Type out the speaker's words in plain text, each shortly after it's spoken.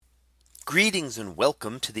Greetings and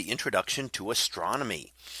welcome to the introduction to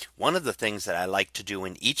astronomy. One of the things that I like to do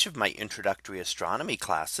in each of my introductory astronomy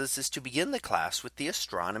classes is to begin the class with the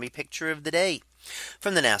astronomy picture of the day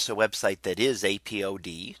from the NASA website, that is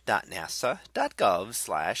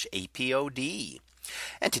apod.nasa.gov/apod.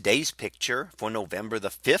 And today's picture for November the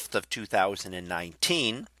 5th of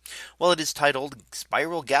 2019. Well, it is titled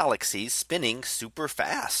Spiral Galaxies Spinning Super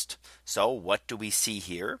Fast. So what do we see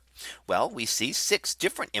here? Well, we see 6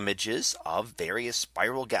 different images of various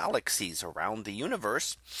spiral galaxies around the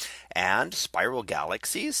universe. And spiral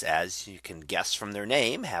galaxies, as you can guess from their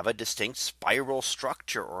name, have a distinct spiral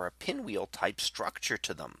structure or a pinwheel type structure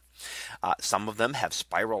to them. Some of them have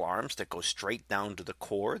spiral arms that go straight down to the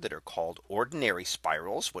core that are called ordinary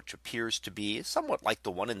spirals, which appears to be somewhat like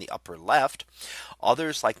the one in the upper left.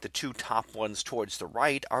 Others, like the 2 top ones towards the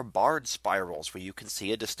right, are barred spirals where you can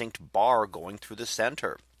see a distinct bar going through the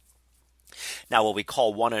center. Now, what we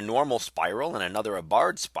call one a normal spiral and another a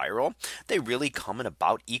barred spiral, they really come in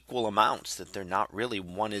about equal amounts, that they're not really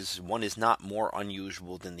one is not more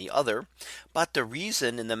unusual than the other. But the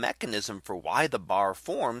reason and the mechanism for why the bar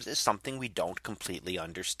forms is something we don't completely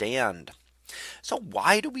understand. So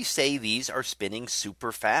why do we say these are spinning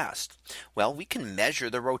super fast? Well, we can measure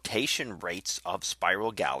the rotation rates of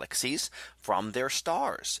spiral galaxies from their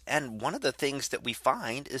stars. And one of the things that we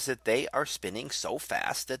find is that they are spinning so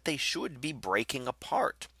fast that they should be breaking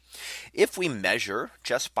apart. If we measure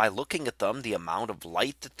just by looking at them the amount of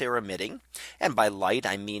light that they're emitting, and by light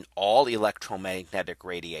I mean all electromagnetic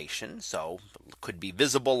radiation, so could be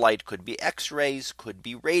visible light, could be X-rays, could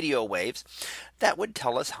be radio waves, that would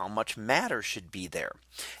tell us how much matter should be there.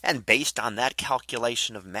 And based on that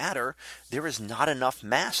calculation of matter, there is not enough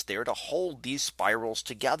mass there to hold these spirals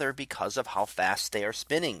together because of how fast they are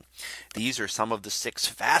spinning. These are some of the 6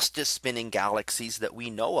 fastest spinning galaxies that we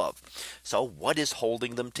know of. So what is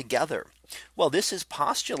holding them together? Well, this is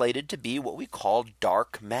postulated to be what we call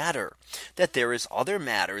dark matter, that there is other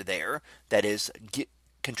matter there that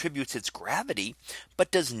contributes its gravity,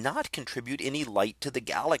 but does not contribute any light to the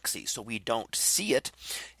galaxy. So we don't see it.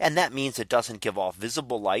 And that means it doesn't give off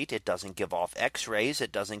visible light. It doesn't give off X-rays.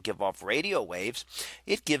 It doesn't give off radio waves.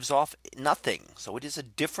 It gives off nothing. So it is a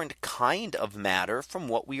different kind of matter from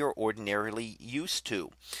what we are ordinarily used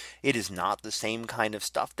to. It is not the same kind of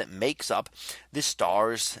stuff that makes up the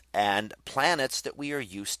stars and planets that we are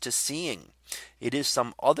used to seeing. It is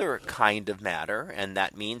some other kind of matter, and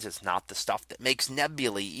that means it's not the stuff that makes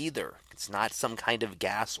nebulae either. It's not some kind of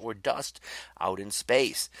gas or dust out in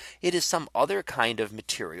space. It is some other kind of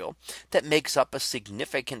material that makes up a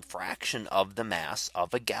significant fraction of the mass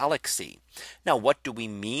of a galaxy. Now, what do we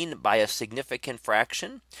mean by a significant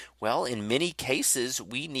fraction? Well, in many cases,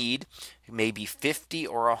 we need maybe 50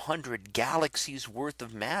 or 100 galaxies worth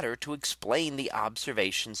of matter to explain the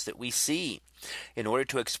observations that we see. In order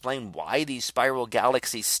to explain why these spiral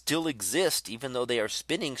galaxies still exist, even though they are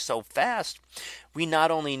spinning so fast, we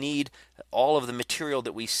not only need all of the material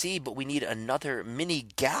that we see, but we need another many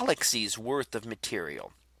galaxies worth of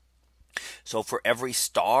material. So for every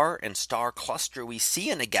star and star cluster we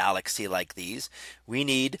see in a galaxy like these, we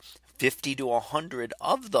need 50 to 100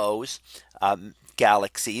 of those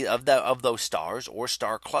galaxy of those stars or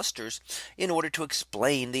star clusters in order to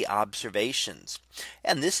explain the observations.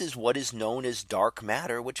 And this is what is known as dark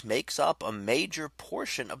matter, which makes up a major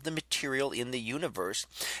portion of the material in the universe,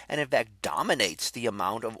 and in fact dominates the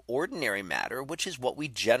amount of ordinary matter, which is what we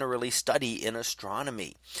generally study in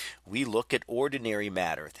astronomy. We look at ordinary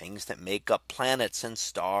matter, things that make up planets and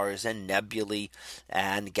stars and nebulae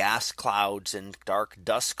and gas clouds and dark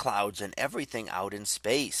dust clouds and everything out in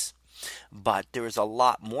space. But there is a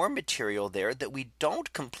lot more material there that we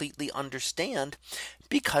don't completely understand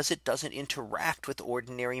because it doesn't interact with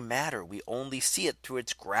ordinary matter. We only see it through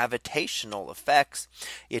its gravitational effects.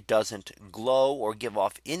 It doesn't glow or give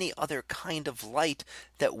off any other kind of light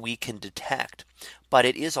that we can detect. But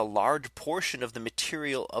it is a large portion of the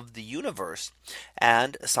material of the universe,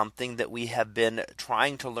 and something that we have been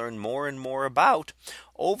trying to learn more and more about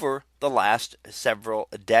over the last several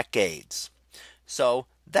decades. So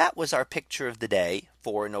that was our picture of the day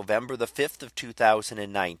for November the 5th of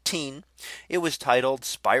 2019. It was titled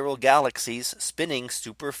Spiral Galaxies Spinning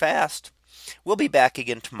Super Fast. We'll be back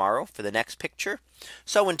again tomorrow for the next picture.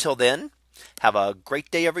 So until then, have a great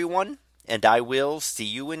day, everyone, and I will see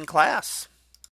you in class.